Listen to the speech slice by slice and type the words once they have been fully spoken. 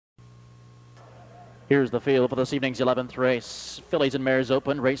Here's the field for this evening's 11th race. Fillies and Mares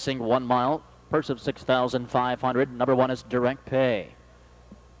Open, racing 1 mile. Purse of $6,500. Number 1 is Direct Pay.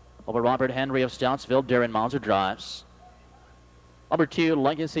 Over Robert Henry of Stoutsville, Darren Mauser drives. Number 2,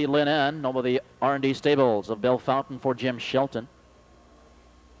 Legacy Lynn N. Over the R&D Stables of Bill Fountain for Jim Shelton.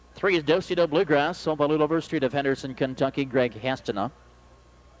 3 is Scioto Bluegrass, owned by Little Overstreet of Henderson, Kentucky, Greg Hastana.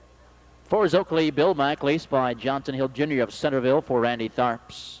 4 is Oakley Bill Mack, leased by Johnson Hill Jr. of Centerville for Randy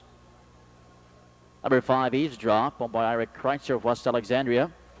Tharps. Number 5, Eavesdrop, owned by Eric Kreitzer of West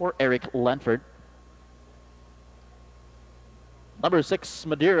Alexandria for Eric Lenford. Number 6,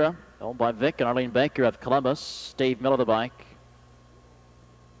 Madeira, owned by Vic and Arlene Baker of Columbus, Dave Miller the bike.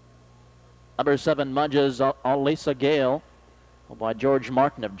 Number 7, Mudges, ALLISA GAIL, owned by George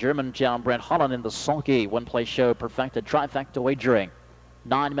Martin of Germantown, Brent Holland in the sulky one-place show, perfected trifecta wagering.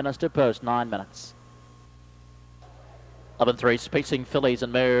 9 minutes to post, 9 minutes. 11th race, pacing fillies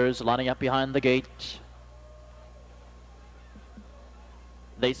and mares, lining up behind the gate.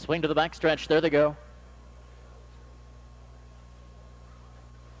 They swing to the backstretch. There they go.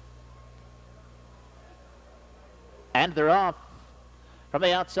 And they're off. From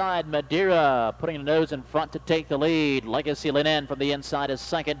the outside, Madeira putting the nose in front to take the lead. Legacy Linen from the inside is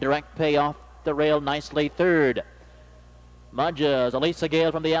second. Direct Pay off the rail nicely third. Mudges, ALLISA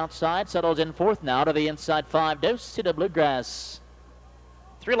GAIL from the outside, settles in fourth now to the inside 5. Scioto Bluegrass.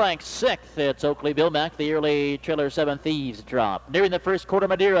 3 lengths, sixth. It's Oakley Bill Mack, the early trailer 7th Eavesdrop. Nearing the first quarter,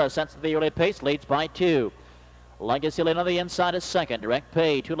 Madeira sets the early pace, leads by 2. Legacy Lane on the inside is second. Direct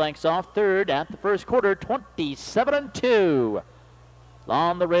Pay 2 lengths off third at the first quarter, 27-2.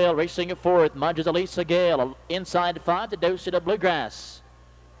 On the rail, racing at fourth, Mudges, ALLISA GAIL. Inside 5 to Scioto Bluegrass.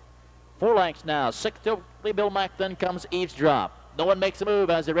 4 lengths now. 6th Oakley Bill Mack, then comes Eavesdrop. No one makes a move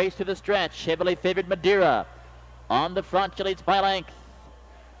as they race to the stretch. Heavily favored Madeira. On the front, she leads by length.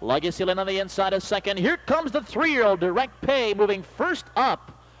 Legacy Lynn on the inside is second. Here comes the 3-year-old Direct Pay moving first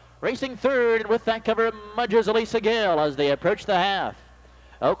up. Racing third, and with that cover, Mudges, ALLISA GAIL as they approach the half.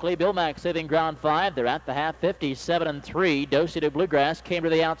 Oakley Bill Mack saving ground 5. They're at the half, 57-3. Scioto Bluegrass came to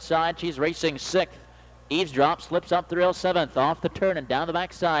the outside. She's racing 6th. Eavesdrop slips up the rail 7th, off the turn and down the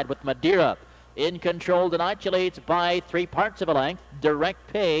backside with Madeira in control tonight. She leads by 3 parts of a length. Direct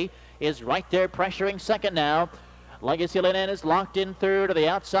Pay is right there pressuring second now. Legacy Lynn is locked in third to the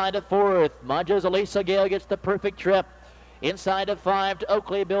outside of fourth. Mudges, ALLISA GAIL gets the perfect trip. Inside of 5 to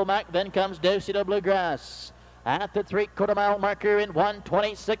Oakley Bill Mack, then comes Scioto Bluegrass. At the 3/4 mile marker in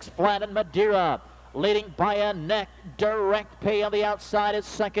 1:26 flat, and Madeira leading by a neck. Direct Pay on the outside is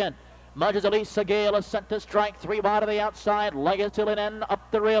second. Mudges, ALLISA GAIL is set to strike 3 wide of the outside. Legacy Lynn up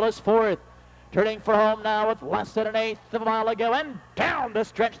the rail is fourth. Turning for home now with less than 1/8 of a mile to go, and down the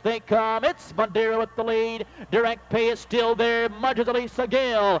stretch they come. It's Madeira with the lead. Direct Pay is still there. Mudges, ALLISA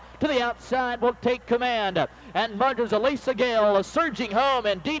GAIL to the outside will take command. And Mudges, ALLISA GAIL is surging home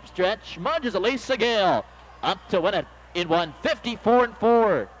in deep stretch. Mudges, ALLISA GAIL up to win it in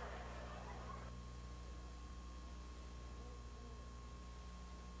 1:54-4.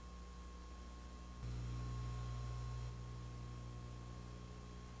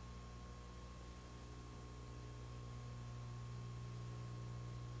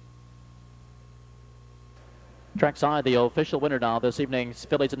 Trackside, the official winner now this evening's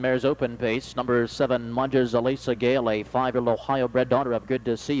Fillies and Mares Open pace. Number 7, Mudges, ALLISA GAIL, a 5-year-old Ohio-bred daughter of Good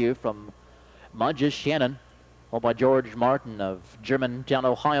to See You from Mudges Shannon, owned by George Martin of Germantown,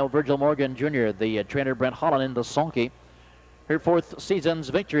 Ohio. Virgil Morgan Jr., the trainer Brent Holland in the sulky. Her 4th season's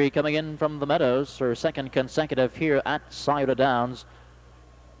victory coming in from the Meadows, her 2nd consecutive here at Scioto Downs.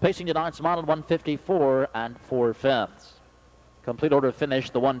 Pacing tonight's mile at 1:54 4/5. Complete order finish,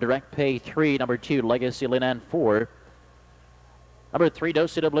 the 1 Direct Pay 3, number 2 Legacy Lynn 4, number 3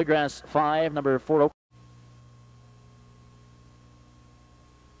 Scioto Bluegrass 5, number 4